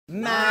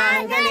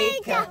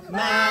Mandalika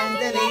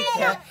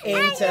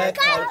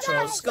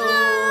Intercultural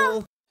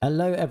School.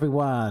 Hello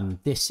everyone,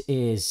 this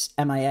is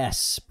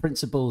MIS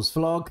Principals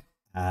Vlog,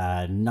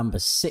 number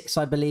 6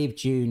 I believe,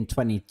 June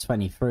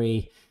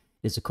 2023.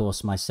 Is of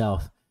course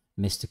myself,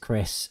 Mr.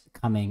 Chris,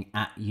 coming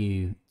at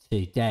you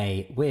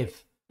today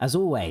with, as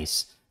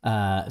always,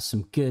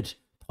 some good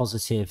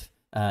positive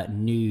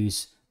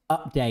news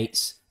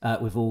updates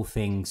with all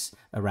things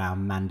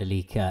around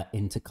Mandalika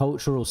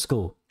Intercultural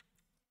School.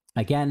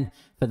 Again,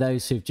 for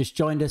those who've just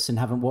joined us and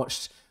haven't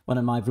watched one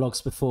of my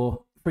vlogs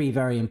before, 3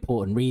 very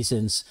important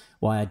reasons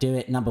why I do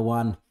it. Number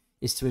 1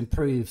 is to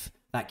improve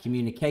that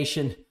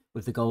communication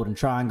with the Golden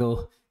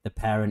Triangle, the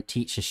parent,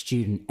 teacher,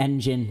 student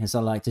engine, as I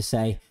like to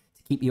say,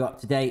 to keep you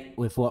up to date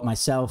with what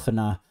myself and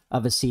our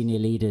other senior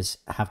leaders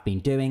have been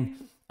doing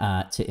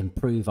to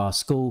improve our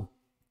school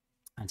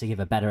and to give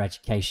a better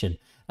education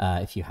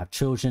if you have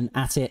children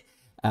at it,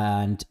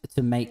 and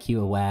to make you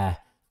aware,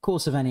 of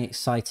course, of any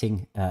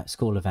exciting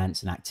school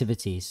events and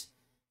activities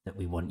that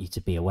we want you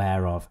to be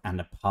aware of and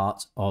a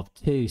part of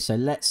too. So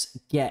let's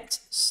get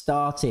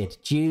started.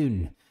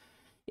 June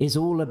is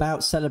all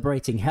about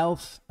celebrating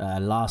health.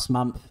 Last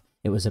month,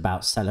 it was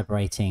about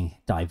celebrating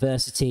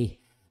diversity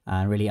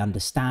and really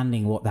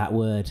understanding what that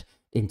word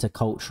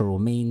intercultural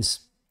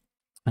means.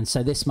 And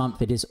so this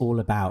month, it is all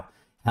about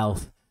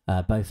health,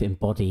 both in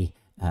body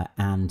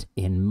and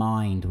in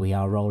mind. We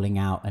are rolling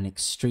out an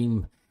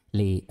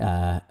extremely,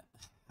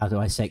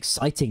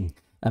 exciting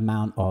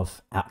amount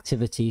of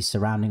activities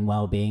surrounding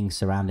well-being,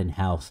 surrounding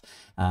health,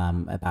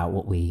 about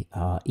what we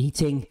are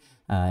eating.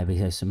 We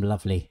have some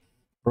lovely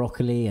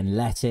broccoli and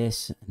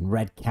lettuce and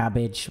red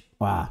cabbage.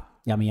 Wow,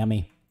 yummy,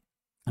 yummy.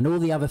 And all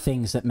the other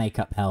things that make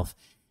up health,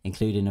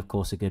 including, of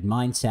course, a good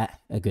mindset,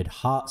 a good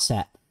heart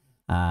set,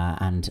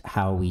 and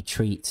how we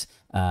treat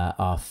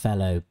our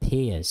fellow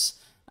peers.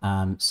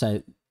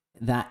 So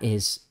that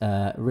is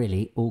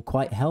really all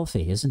quite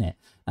healthy, isn't it?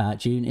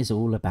 June is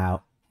all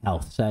about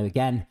health. So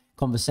again,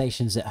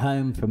 conversations at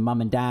home from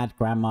mum and dad,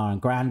 grandma and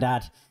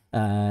granddad,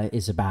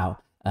 is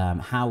about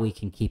how we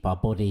can keep our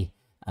body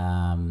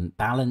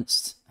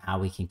balanced, how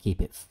we can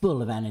keep it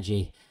full of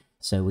energy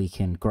so we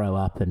can grow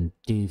up and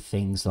do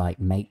things like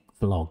make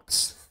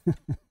vlogs.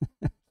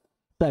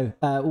 So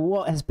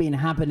what has been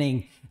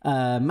happening?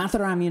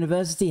 Mataram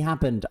University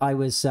happened. I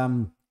was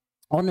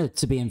honored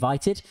to be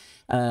invited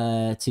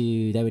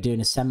they were doing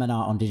a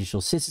seminar on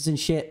digital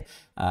citizenship.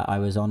 I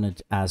was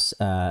honored as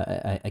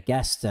a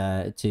guest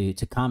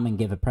to come and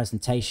give a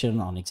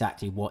presentation on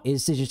exactly what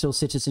is digital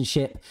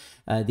citizenship.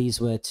 These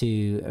were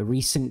to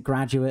recent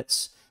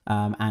graduates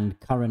and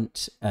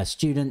current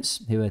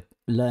students who are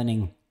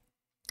learning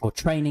or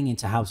training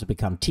into how to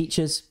become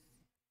teachers.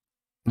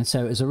 And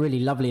so it was a really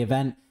lovely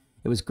event.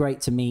 It was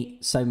great to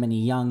meet so many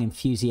young,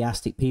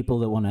 enthusiastic people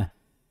that want to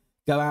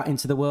go out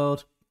into the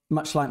world,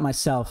 much like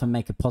myself, and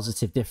make a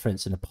positive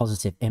difference and a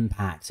positive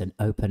impact and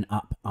open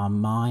up our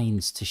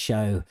minds to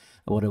show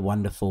what a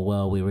wonderful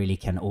world we really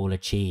can all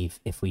achieve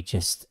if we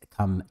just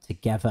come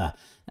together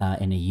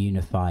in a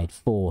unified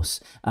force.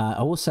 I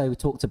also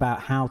talked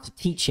about how to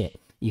teach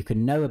it. You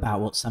can know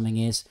about what something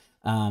is,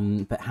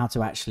 but how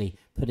to actually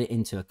put it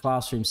into a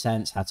classroom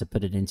sense, how to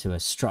put it into a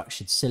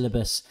structured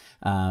syllabus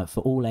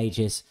for all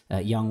ages,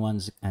 young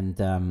ones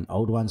and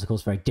old ones, of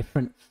course, very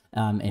different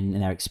in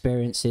their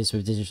experiences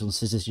with digital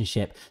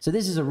citizenship. So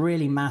this is a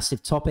really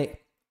massive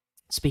topic.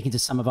 Speaking to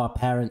some of our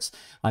parents,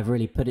 I've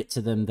really put it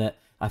to them that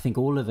I think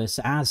all of us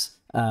as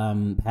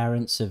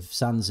parents of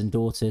sons and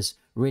daughters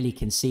really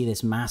can see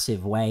this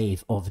massive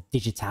wave of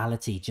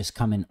digitality just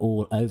coming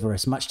all over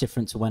us, much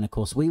different to when, of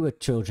course, we were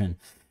children.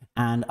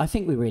 And I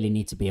think we really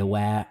need to be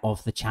aware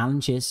of the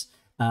challenges,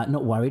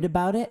 not worried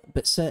about it,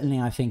 but certainly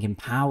I think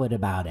empowered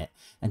about it,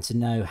 and to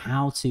know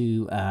how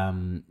to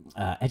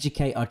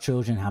educate our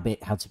children,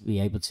 how to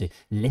be able to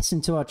listen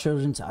to our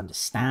children, to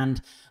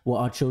understand what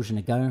our children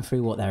are going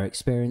through, what they're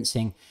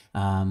experiencing,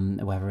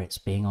 whether it's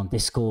being on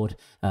Discord,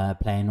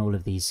 playing all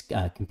of these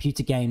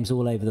computer games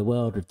all over the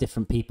world with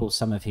different people,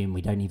 some of whom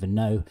we don't even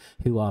know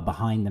who are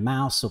behind the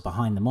mouse or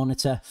behind the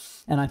monitor.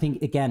 And I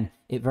think, again,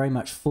 it very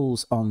much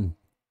falls on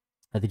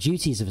the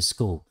duties of a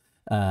school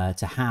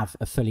to have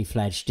a fully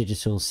fledged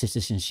digital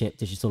citizenship,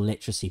 digital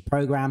literacy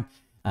program,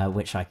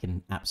 which I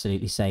can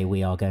absolutely say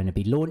we are going to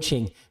be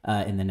launching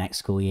in the next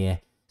school year.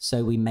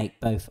 So we make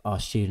both our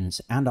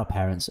students and our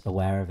parents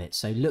aware of it.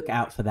 So look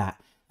out for that.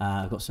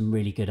 I've got some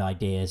really good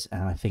ideas,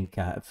 and I think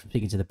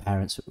speaking to the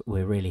parents,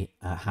 we're really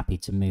happy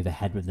to move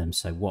ahead with them.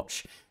 So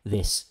watch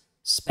this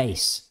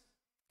space,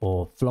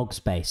 or vlog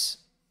space.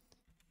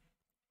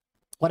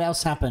 What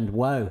else happened?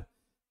 Whoa.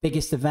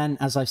 Biggest event,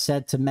 as I've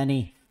said to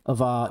many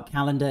of our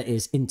calendar,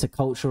 is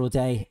Intercultural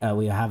Day.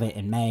 We have it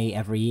in May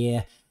every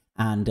year.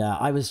 And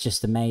I was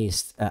just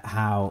amazed at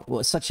how,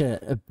 well, such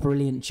a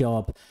brilliant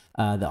job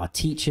that our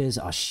teachers,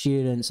 our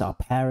students, our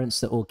parents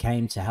that all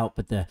came to help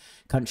with the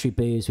country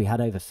booze. We had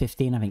over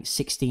 15, I think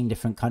 16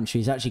 different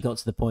countries. Actually got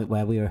to the point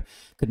where we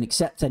couldn't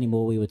accept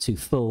anymore. We were too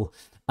full.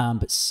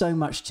 But so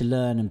much to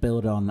learn and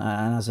build on.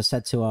 And as I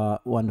said to our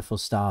wonderful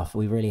staff,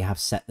 we really have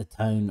set the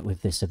tone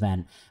with this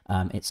event.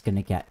 It's going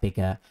to get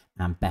bigger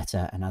and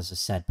better. And as I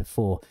said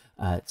before,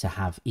 to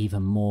have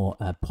even more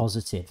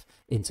positive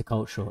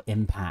intercultural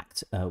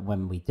impact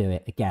when we do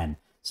it again.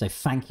 So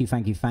thank you,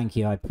 thank you, thank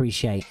you. I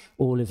appreciate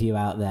all of you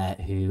out there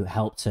who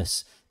helped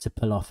us to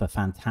pull off a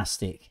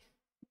fantastic,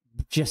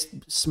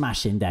 just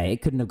smashing day.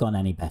 It couldn't have gone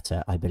any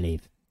better, I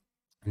believe.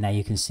 And there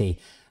you can see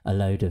a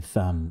load of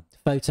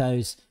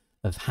photos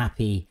of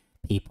happy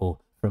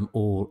people from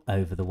all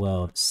over the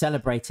world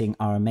celebrating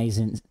our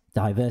amazing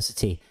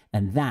diversity.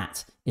 And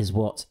that is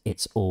what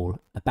it's all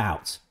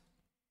about.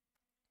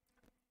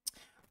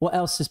 What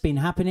else has been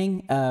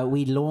happening?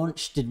 We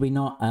launched, did we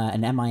not,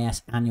 an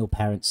MIS annual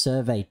parent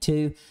survey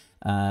too.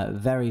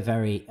 Very,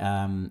 very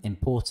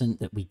important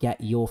that we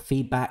get your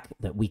feedback,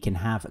 that we can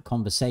have a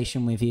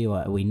conversation with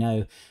you. We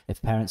know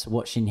if parents are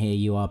watching here,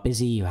 you are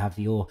busy, you have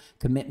your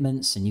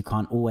commitments, and you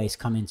can't always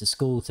come into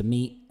school to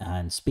meet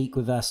and speak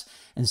with us.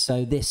 And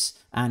so this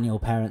annual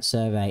parent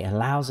survey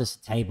allows us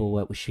a table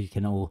where we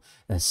can all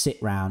sit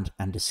round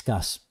and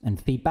discuss and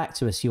feed back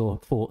to us your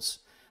thoughts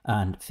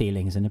and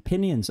feelings and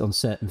opinions on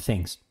certain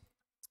things.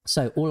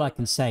 So all I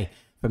can say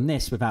from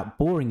this, without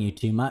boring you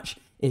too much,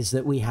 is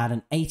that we had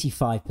an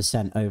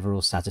 85%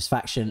 overall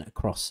satisfaction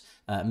across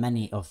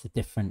many of the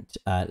different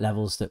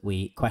levels that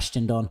we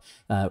questioned on,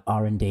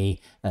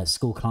 R&D,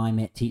 school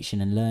climate, teaching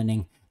and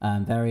learning,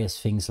 various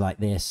things like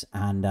this.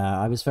 And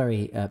I was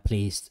very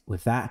pleased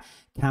with that.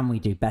 Can we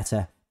do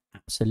better?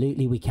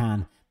 Absolutely we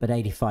can. But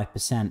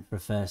 85% for a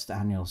first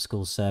annual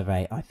school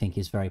survey, I think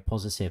is very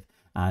positive.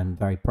 I'm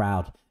very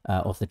proud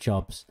of the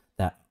jobs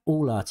that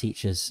all our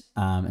teachers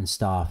and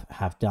staff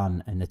have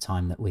done in the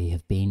time that we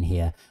have been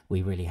here.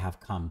 We really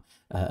have come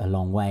a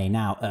long way.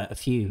 Now, a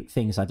few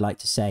things I'd like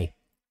to say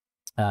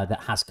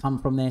that has come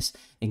from this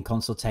in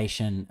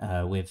consultation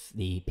with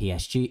the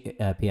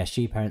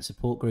PSG Parent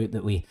Support Group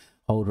that we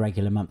hold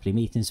regular monthly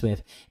meetings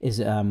with,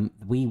 is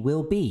we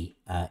will be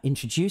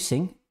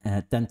introducing,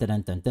 dun, dun,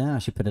 dun, dun, dun, I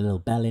should put a little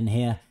bell in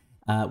here,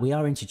 we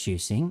are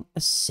introducing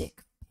a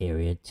sick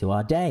period to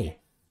our day.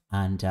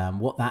 And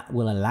what that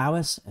will allow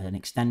us, an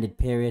extended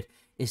period,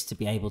 is to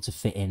be able to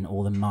fit in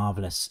all the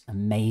marvelous,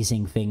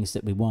 amazing things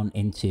that we want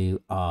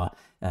into our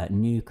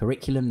new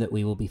curriculum that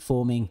we will be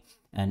forming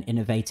and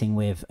innovating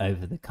with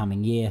over the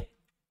coming year.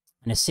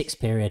 And a sixth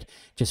period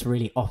just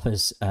really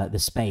offers the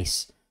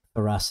space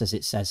for us, as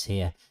it says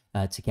here,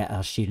 to get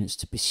our students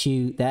to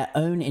pursue their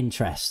own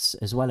interests,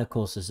 as well, of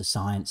course, as the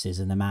sciences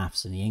and the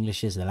maths and the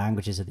Englishes, the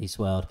languages of this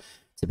world,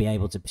 to be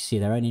able to pursue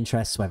their own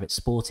interests, whether it's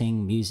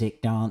sporting,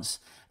 music, dance,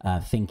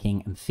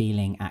 thinking and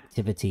feeling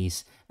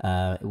activities.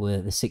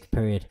 Where the sixth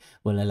period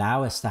will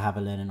allow us to have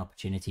a learning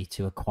opportunity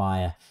to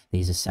acquire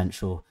these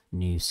essential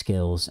new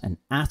skills and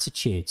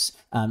attitudes.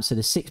 So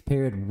the sixth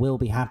period will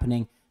be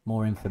happening.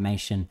 More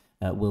information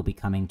will be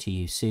coming to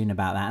you soon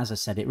about that. As I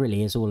said, it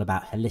really is all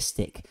about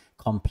holistic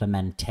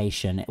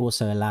complementation. It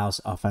also allows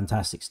our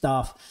fantastic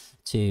staff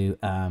to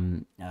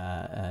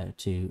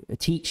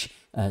teach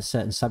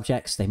certain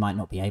subjects they might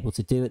not be able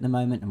to do at the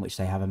moment, in which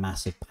they have a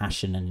massive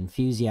passion and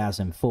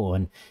enthusiasm for.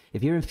 And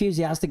if you're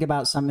enthusiastic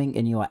about something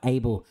and you are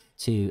able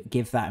to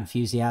give that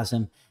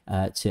enthusiasm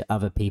to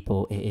other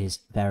people, it is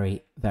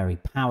very, very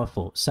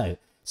powerful. So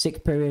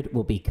sixth period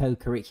will be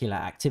co-curricular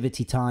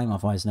activity time,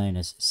 otherwise known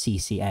as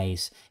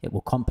CCAs. It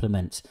will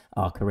complement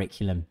our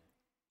curriculum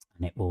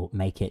and it will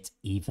make it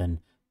even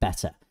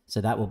better. So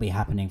that will be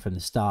happening from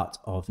the start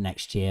of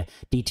next year.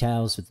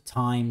 Details of the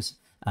times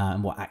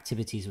and what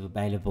activities are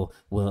available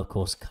will, of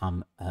course,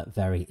 come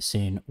very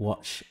soon.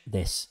 Watch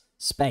this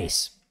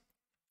space.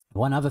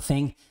 One other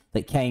thing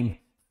that came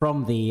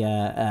from the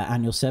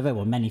annual survey,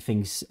 well, many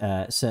things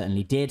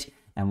certainly did,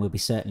 and we'll be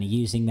certainly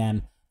using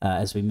them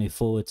as we move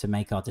forward to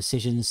make our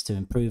decisions to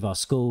improve our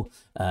school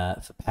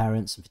for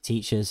parents and for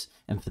teachers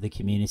and for the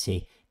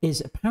community,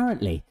 is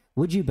apparently,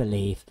 would you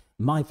believe,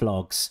 my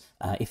vlogs,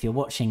 if you're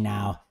watching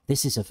now,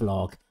 this is a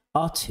vlog,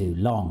 are too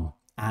long.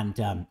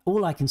 And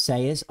all I can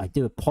say is I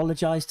do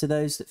apologize to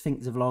those that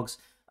think the vlogs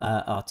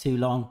are too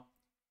long.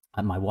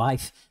 And my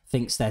wife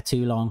thinks they're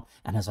too long.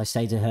 And as I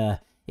say to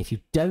her, if you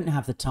don't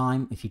have the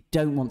time, if you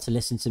don't want to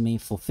listen to me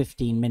for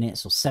 15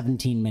 minutes or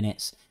 17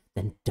 minutes,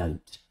 then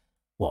don't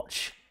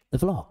watch the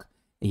vlog.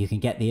 You can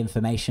get the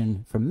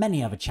information from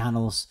many other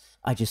channels.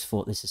 I just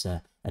thought this is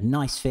a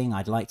nice thing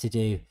I'd like to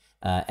do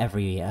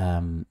every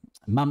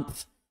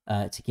month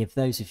to give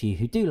those of you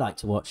who do like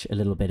to watch a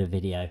little bit of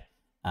video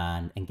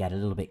and get a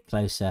little bit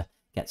closer,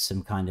 get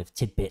some kind of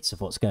tidbits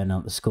of what's going on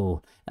at the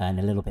school and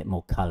a little bit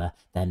more color,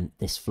 then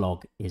this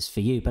vlog is for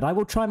you. But I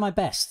will try my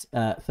best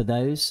for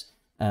those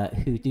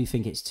who do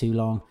think it's too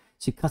long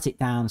to cut it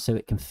down so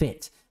it can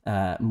fit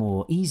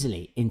more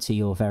easily into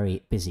your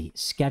very busy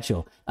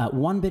schedule.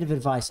 One bit of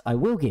advice I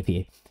will give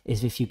you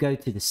is if you go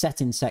to the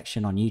settings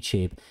section on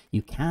YouTube,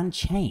 you can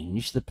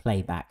change the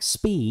playback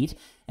speed.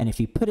 And if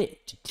you put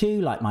it to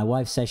 2, like my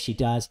wife says she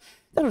does,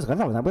 very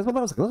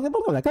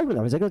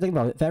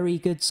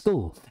good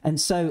school. And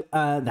so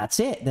that's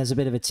it. There's a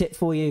bit of a tip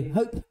for you.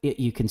 Hope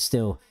you can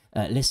still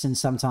listen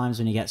sometimes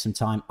when you get some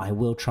time. I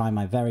will try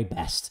my very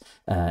best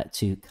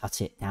to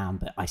cut it down,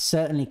 but I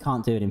certainly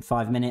can't do it in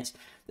 5 minutes.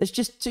 There's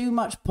just too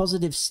much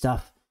positive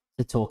stuff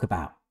to talk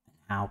about.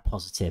 How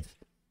positive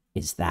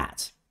is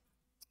that?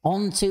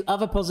 On to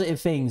other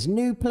positive things.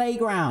 New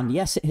playground.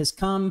 Yes, it has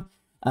come.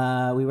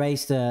 We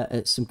raised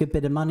some good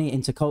bit of money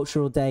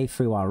Intercultural Day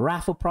through our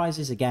raffle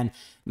prizes. Again,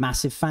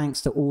 massive thanks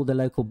to all the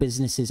local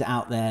businesses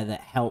out there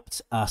that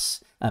helped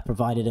us,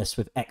 provided us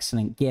with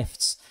excellent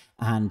gifts.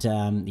 And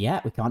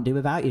yeah, we can't do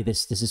without you.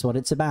 This is what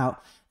it's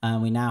about.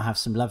 We now have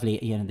some lovely,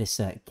 this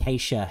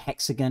acacia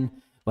hexagon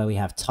where we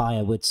have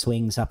tire wood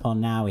swings up on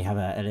now. We have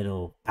a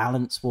little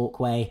balance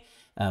walkway.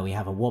 We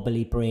have a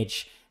wobbly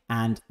bridge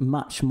and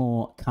much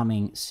more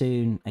coming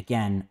soon.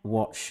 Again,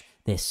 watch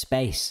this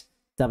space.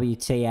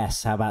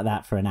 WTS, how about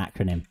that for an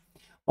acronym?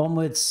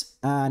 Onwards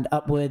and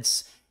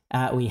upwards,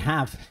 we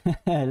have,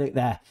 look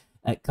there,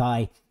 at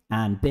Kai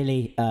and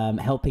Billy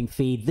helping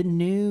feed the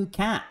new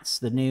cats,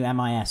 the new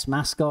MIS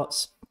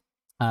mascots.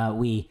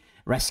 We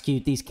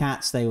rescued these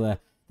cats. They were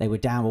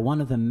down. Well,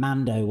 one of them,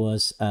 Mando,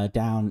 was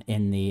down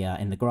in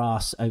the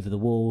grass over the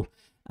wall.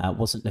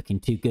 Wasn't looking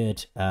too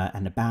good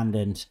and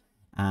abandoned,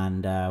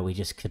 and we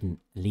just couldn't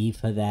leave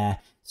her there.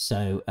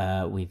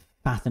 So we've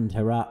fattened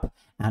her up,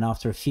 and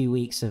after a few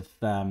weeks of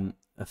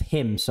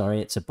him,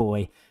 sorry, it's a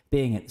boy,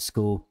 being at the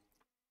school,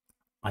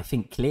 I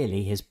think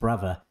clearly his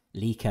brother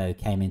Liko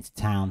came into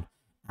town,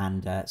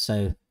 and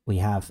so we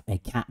have a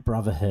cat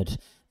brotherhood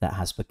that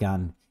has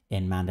begun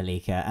in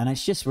Mandalika, and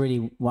it's just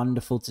really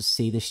wonderful to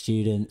see the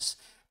students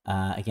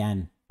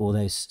again, all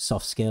those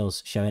soft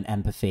skills, showing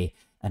empathy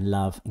and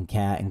love and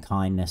care and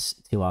kindness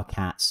to our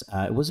cats.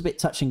 It was a bit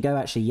touch and go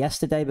actually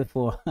yesterday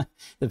before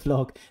the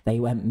vlog. They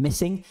went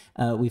missing.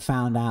 We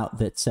found out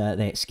that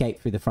they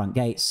escaped through the front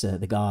gates.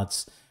 The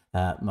guards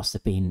must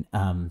have been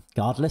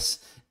guardless,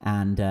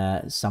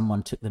 and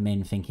someone took them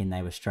in thinking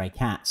they were stray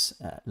cats.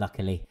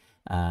 Luckily,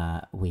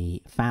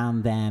 we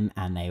found them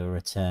and they were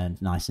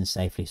returned nice and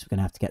safely. So we're going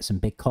to have to get some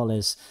big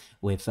collars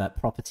with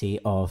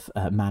property of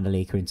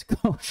Mandalika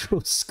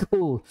Intercultural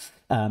School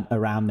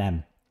around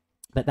them.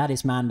 But that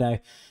is Mando,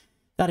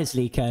 that is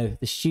Liko.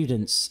 The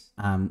students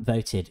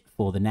voted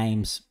for the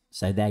names,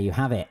 so there you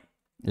have it.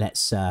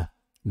 Let's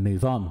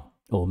move on,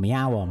 or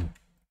meow on.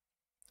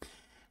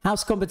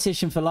 House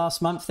competition for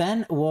last month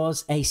then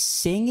was a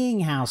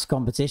singing house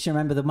competition.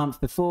 Remember the month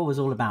before was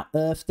all about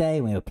Earth Day.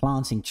 We were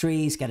planting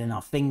trees, getting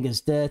our fingers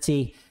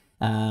dirty,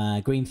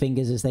 green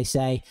fingers as they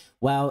say.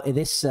 Well,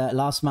 this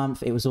last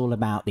month it was all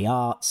about the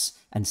arts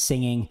and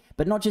singing,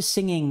 but not just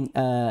singing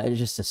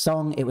just a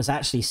song. It was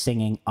actually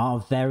singing our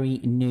very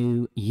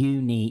new,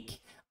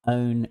 unique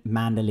own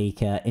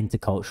Mandalika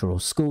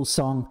Intercultural School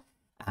song.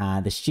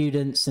 The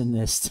students and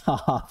the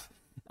staff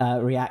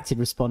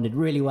responded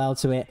really well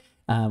to it.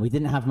 We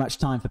didn't have much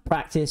time for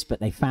practice, but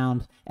they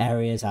found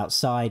areas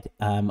outside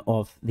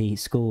of the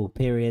school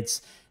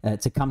periods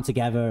to come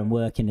together and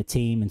work in a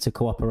team and to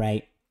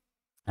cooperate.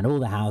 And all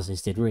the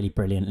houses did really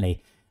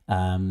brilliantly,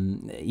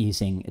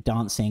 using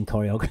dancing,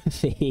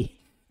 choreography,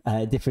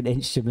 different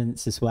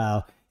instruments as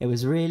well. It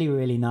was really,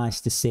 really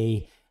nice to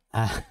see.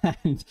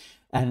 And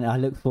I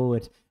look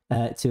forward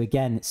to,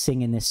 again,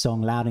 singing this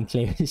song loud and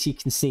clear. As you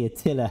can see,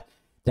 Attila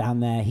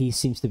down there, he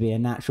seems to be a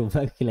natural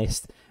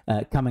vocalist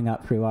coming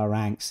up through our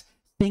ranks.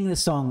 Sing the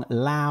song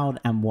loud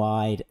and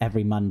wide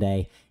every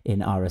Monday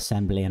in our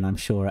assembly, and I'm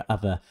sure at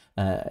other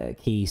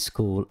key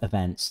school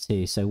events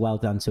too. So well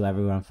done to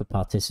everyone for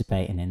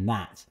participating in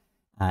that.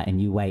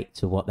 And you wait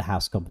to what the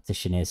house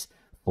competition is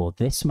for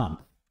this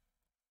month.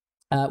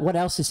 What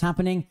else is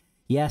happening?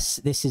 Yes,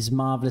 this is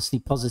marvelously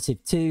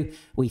positive too.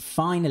 We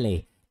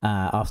finally,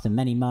 after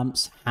many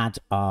months, had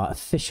our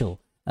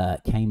official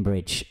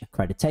Cambridge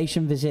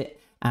accreditation visit.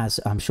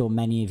 As I'm sure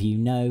many of you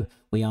know,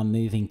 we are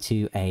moving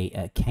to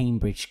a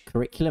Cambridge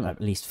curriculum,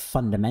 at least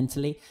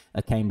fundamentally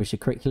a Cambridge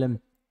curriculum.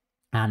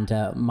 And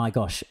my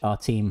gosh, our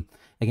team,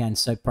 again,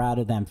 so proud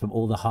of them from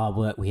all the hard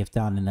work we have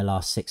done in the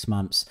last 6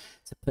 months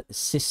to put the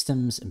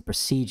systems and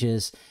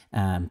procedures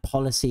and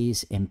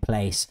policies in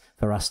place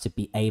for us to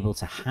be able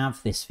to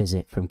have this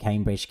visit from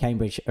Cambridge.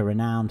 Cambridge, a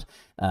renowned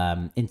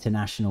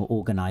international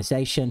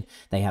organization.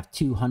 They have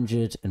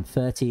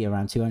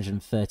around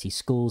 230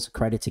 schools,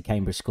 accredited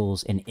Cambridge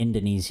schools in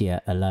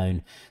Indonesia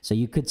alone. So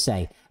you could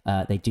say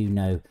they do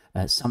know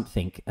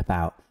something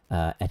about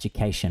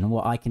education. And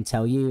what I can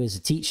tell you as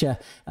a teacher,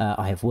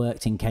 I have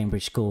worked in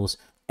Cambridge schools.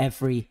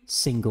 Every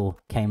single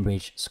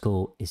Cambridge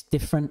school is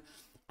different,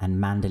 and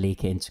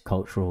Mandalika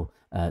Intercultural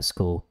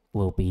School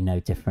will be no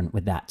different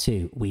with that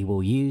too. We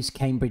will use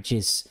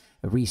Cambridge's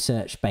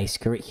research-based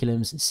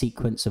curriculums and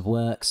sequence of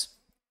works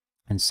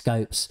and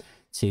scopes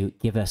to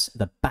give us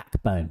the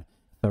backbone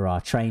for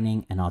our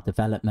training and our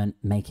development,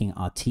 making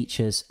our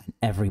teachers and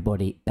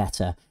everybody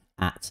better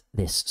at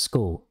this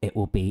school. It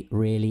will be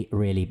really,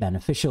 really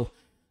beneficial.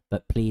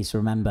 But please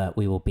remember,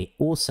 we will be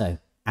also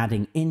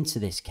adding into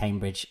this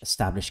Cambridge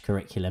established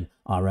curriculum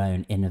our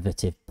own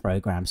innovative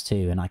programs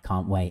too, and I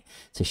can't wait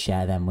to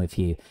share them with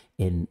you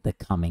in the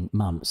coming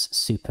months.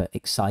 Super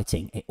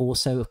exciting. It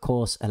also, of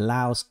course,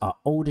 allows our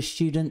older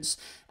students,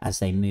 as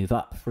they move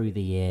up through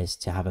the years,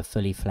 to have a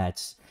fully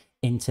fledged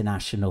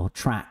international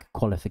track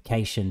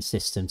qualification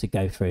system to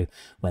go through,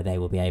 where they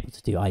will be able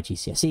to do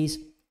IGCSEs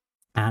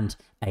and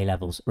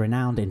A-levels,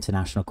 renowned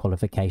international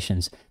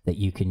qualifications that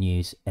you can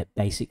use at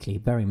basically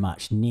very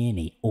much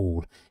nearly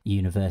all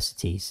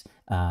universities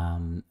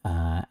and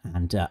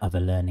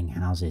other learning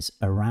houses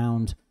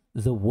around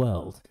the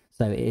world.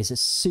 So it is a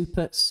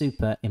super,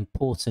 super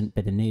important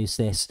bit of news,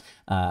 this.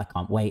 I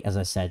can't wait, as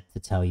I said,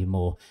 to tell you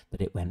more,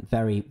 but it went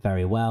very,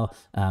 very well.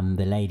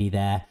 The lady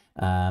there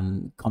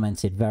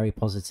commented very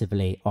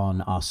positively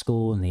on our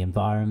school and the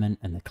environment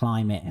and the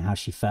climate and how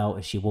she felt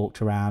as she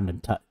walked around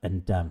and talked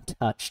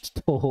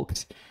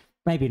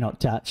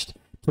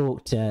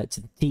to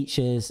the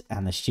teachers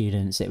and the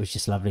students. It was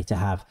just lovely to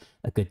have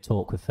a good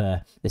talk with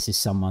her. This is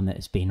someone that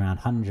has been around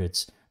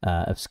hundreds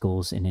of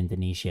schools in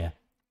Indonesia.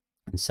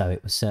 And so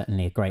it was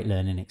certainly a great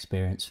learning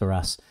experience for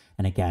us.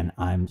 And again,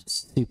 I'm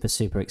super,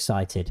 super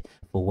excited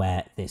for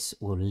where this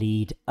will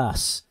lead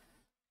us.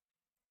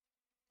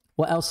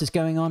 What else is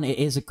going on? It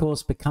is, of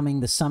course,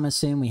 becoming the summer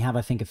soon. We have,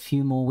 I think, a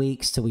few more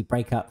weeks till we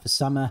break up for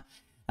summer,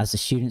 as the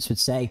students would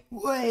say,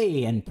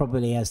 way, and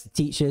probably as the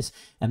teachers,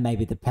 and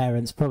maybe the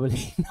parents,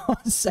 probably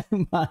not so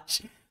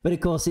much. But of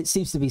course, it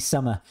seems to be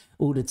summer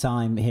all the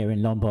time here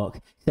in Lombok,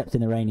 except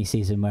in the rainy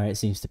season where it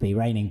seems to be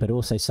raining, but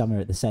also summer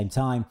at the same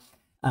time.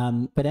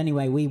 But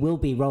anyway, we will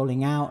be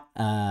rolling out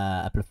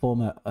a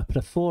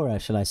plethora,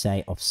 shall I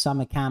say, of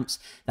summer camps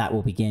that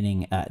will be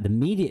beginning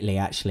immediately,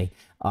 actually,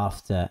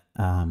 after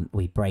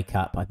we break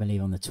up, I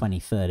believe, on the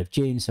 23rd of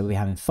June. So we're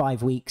having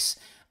 5 weeks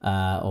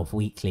of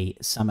weekly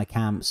summer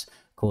camps.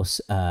 Of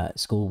course,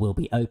 school will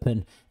be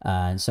open,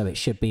 and so it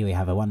should be. We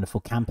have a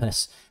wonderful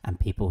campus, and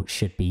people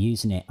should be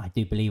using it. I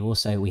do believe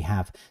also we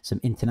have some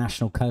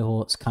international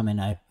cohorts coming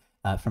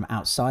from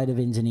outside of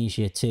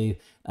Indonesia too,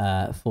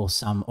 for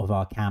some of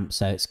our camps.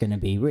 So it's going to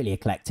be really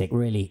eclectic,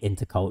 really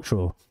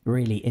intercultural,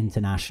 really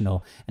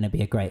international, and it'll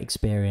be a great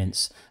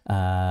experience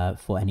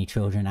for any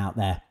children out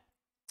there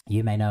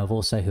you may know of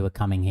also who are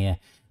coming here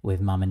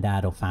with mum and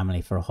dad or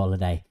family for a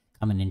holiday.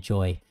 Come and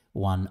enjoy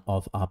one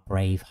of our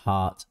Brave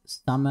Heart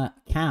summer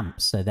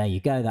camps. So there you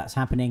go, that's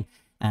happening.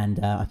 And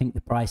I think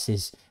the price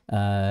is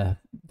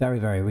very,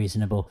 very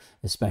reasonable,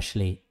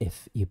 especially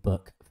if you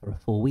book for a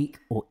full week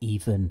or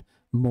even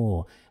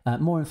more.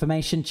 More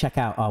information, check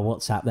out our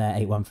WhatsApp there,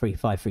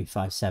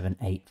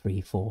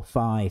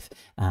 813-5357-8345.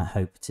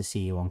 Hope to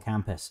see you on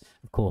campus.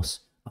 Of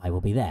course, I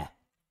will be there.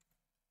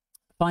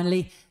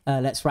 Finally,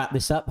 let's wrap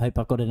this up. Hope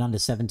I've got it under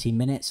 17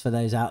 minutes for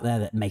those out there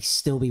that may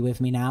still be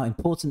with me now.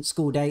 Important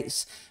school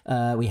dates.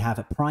 We have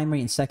a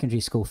primary and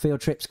secondary school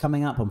field trips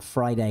coming up on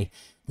Friday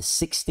the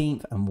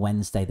 16th and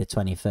Wednesday the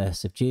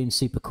 21st of June.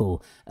 Super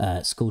cool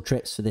school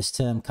trips for this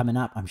term coming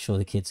up. I'm sure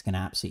the kids are going to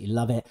absolutely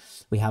love it.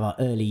 We have our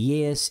early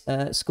years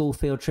school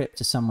field trip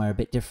to somewhere a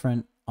bit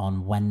different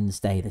on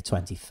Wednesday the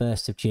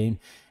 21st of June.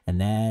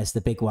 And there's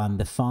the big one,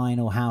 the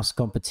final house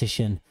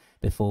competition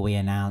before we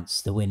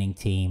announce the winning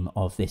team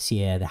of this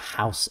year. The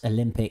House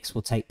Olympics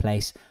will take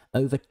place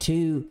over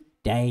 2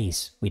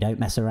 days. We don't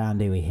mess around,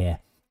 do we, here?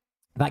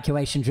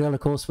 Evacuation drill,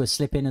 of course, we're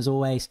slipping as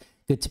always.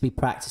 Good to be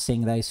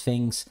practicing those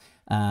things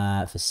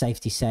for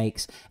safety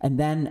sakes. And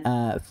then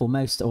for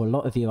most or a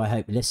lot of you, I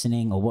hope,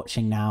 listening or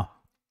watching now,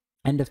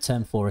 end of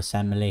term 4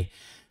 assembly.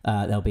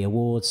 There'll be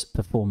awards,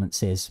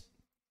 performances,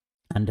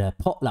 and a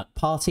potluck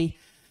party.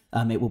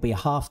 It will be a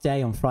half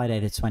day on Friday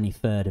the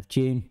 23rd of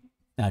June.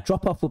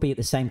 Drop-off will be at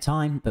the same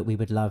time, but we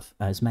would love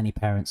as many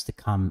parents to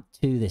come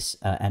to this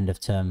end of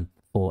term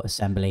 4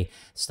 assembly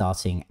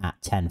starting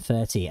at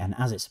 10:30. And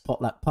as it's a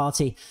potluck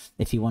party,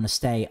 if you want to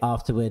stay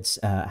afterwards,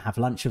 have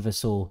lunch with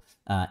us all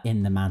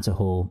in the Manor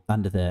Hall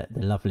under the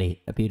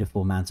lovely,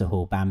 beautiful Manor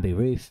Hall bamboo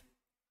roof,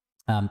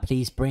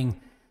 please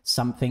bring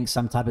something,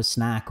 some type of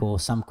snack or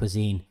some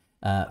cuisine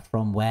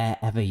from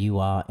wherever you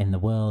are in the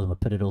world. We'll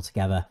put it all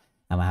together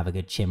and we'll have a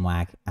good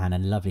chinwag and a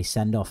lovely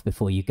send-off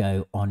before you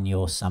go on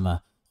your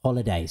summer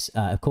holidays.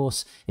 Of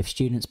course, if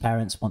students'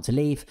 parents want to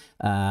leave,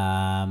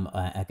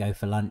 go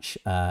for lunch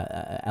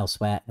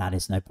elsewhere, that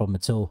is no problem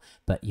at all.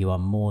 But you are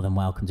more than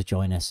welcome to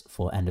join us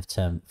for end of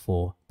term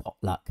 4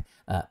 potluck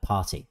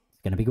party.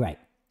 It's going to be great.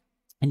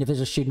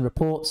 Individual student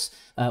reports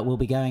will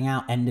be going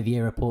out, end of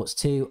year reports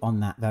too, on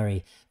that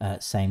very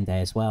same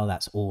day as well.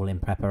 That's all in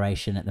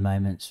preparation at the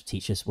moment. So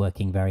teachers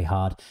working very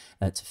hard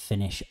to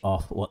finish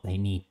off what they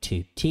need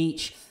to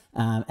teach.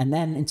 And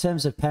then in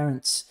terms of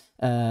parents,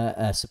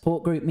 a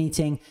support group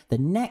meeting, the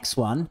next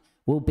one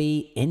will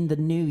be in the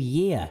new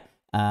year.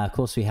 Of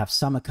course, we have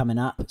summer coming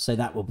up, so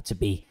that will to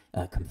be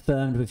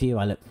confirmed with you.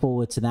 I look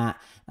forward to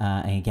that.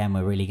 And again,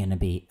 we're really going to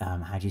be,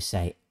 how do you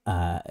say,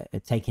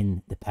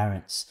 taking the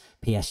parents'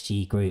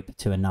 PSG group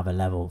to another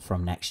level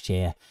from next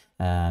year.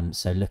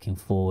 So looking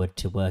forward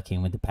to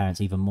working with the parents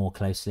even more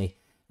closely.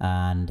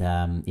 And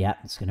yeah,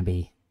 it's going to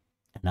be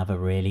another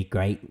really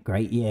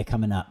great year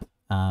coming up.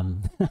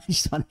 I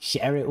just want to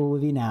share it all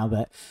with you now,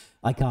 but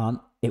I can't.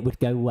 It would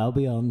go well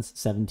beyond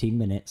 17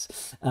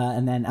 minutes.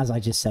 And then, as I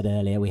just said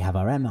earlier, we have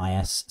our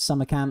MIS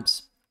summer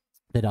camps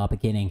that are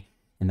beginning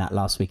in that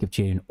last week of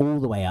June, all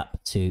the way up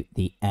to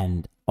the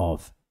end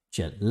of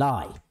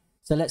July.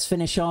 So let's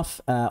finish off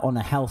on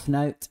a health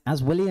note.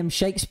 As William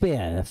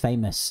Shakespeare, the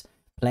famous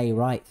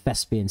playwright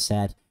thespian,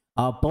 said,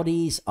 "Our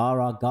bodies are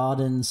our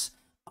gardens,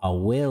 our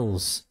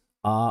wills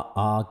are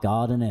our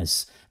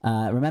gardeners."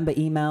 Remember,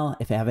 email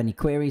if you have any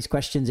queries,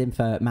 questions,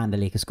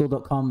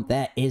 info@mandalikaschool.com.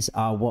 There is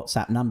our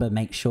WhatsApp number.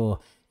 Make sure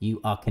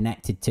you are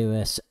connected to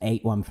us,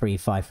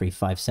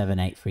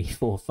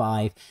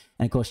 813-535-78345.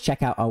 And of course,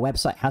 check out our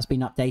website. It has been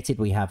updated.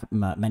 We have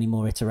many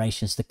more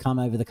iterations to come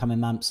over the coming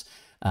months.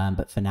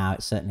 But for now,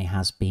 it certainly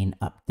has been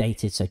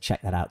updated. So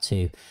check that out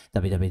too,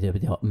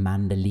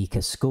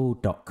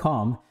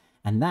 www.mandalikaschool.com.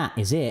 And that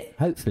is it,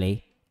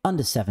 hopefully,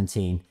 under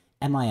 17,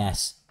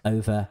 MIS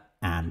over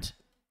and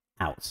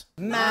out.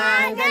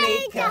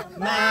 Mandalika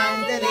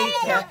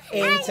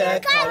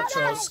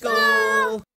Intercultural School.